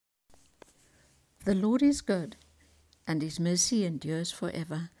The Lord is good, and his mercy endures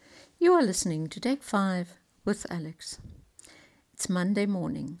forever. You are listening to Take 5 with Alex. It's Monday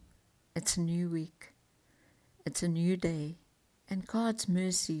morning. It's a new week. It's a new day. And God's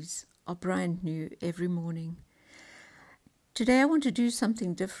mercies are brand new every morning. Today I want to do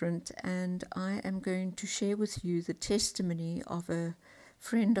something different, and I am going to share with you the testimony of a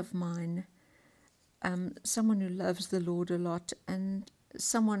friend of mine, someone who loves the Lord a lot and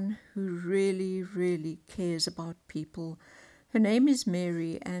someone who really, really cares about people. Her name is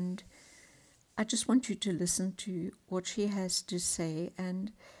Mary, and I just want you to listen to what she has to say.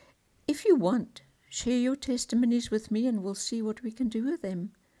 And if you want, share your testimonies with me and we'll see what we can do with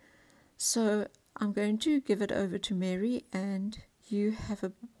them. So I'm going to give it over to Mary, and you have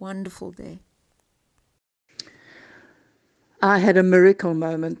a wonderful day. I had a miracle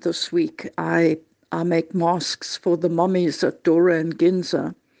moment this week. I make masks for the mommies at Dora and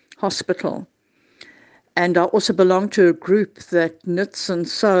Ginza Hospital. And I also belong to a group that knits and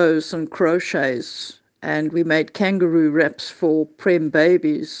sews and crochets. And we made kangaroo wraps for prem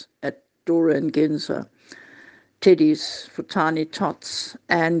babies at Dora and Ginza, teddies for tiny tots.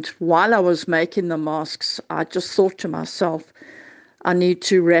 And while I was making the masks, I just thought to myself, I need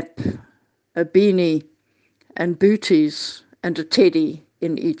to wrap a beanie and booties and a teddy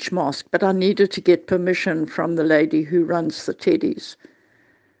in each mask, but I needed to get permission from the lady who runs the teddies.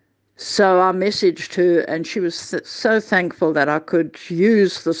 So I messaged her, and she was so thankful that I could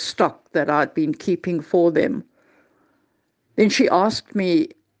use the stock that I'd been keeping for them. Then she asked me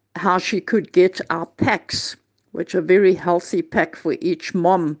how she could get our packs, which are very healthy pack for each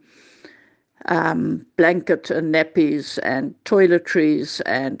mom, blanket and nappies and toiletries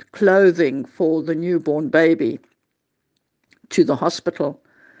and clothing for the newborn baby, to the hospital.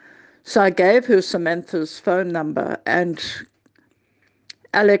 So I gave her Samantha's phone number, and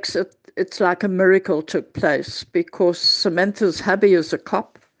Alex, it's like a miracle took place, because Samantha's hubby is a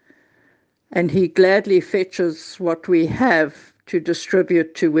cop, and he gladly fetches what we have to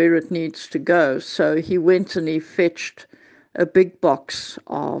distribute to where it needs to go. So he went and he fetched a big box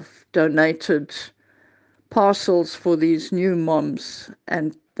of donated parcels for these new moms,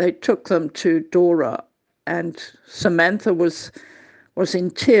 and they took them to Dora, and Samantha was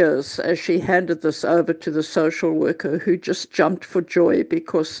in tears as she handed this over to the social worker, who just jumped for joy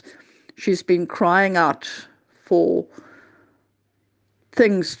because she's been crying out for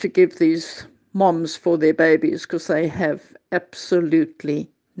things to give these moms for their babies because they have absolutely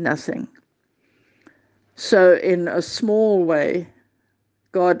nothing. So in a small way,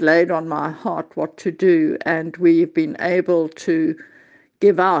 God laid on my heart what to do, and we've been able to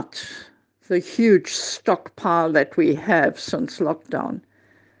give out the huge stockpile that we have since lockdown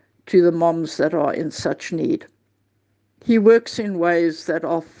to the moms that are in such need. He works in ways that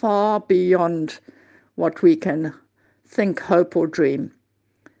are far beyond what we can think, hope, or dream.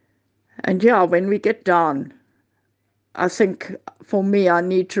 And yeah, when we get down, I think for me, I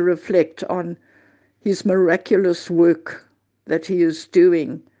need to reflect on his miraculous work that he is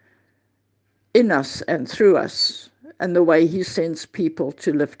doing in us and through us, and the way he sends people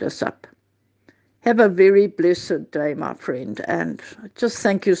to lift us up. Have a very blessed day, my friend, and just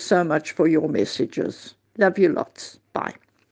thank you so much for your messages. Love you lots. Bye.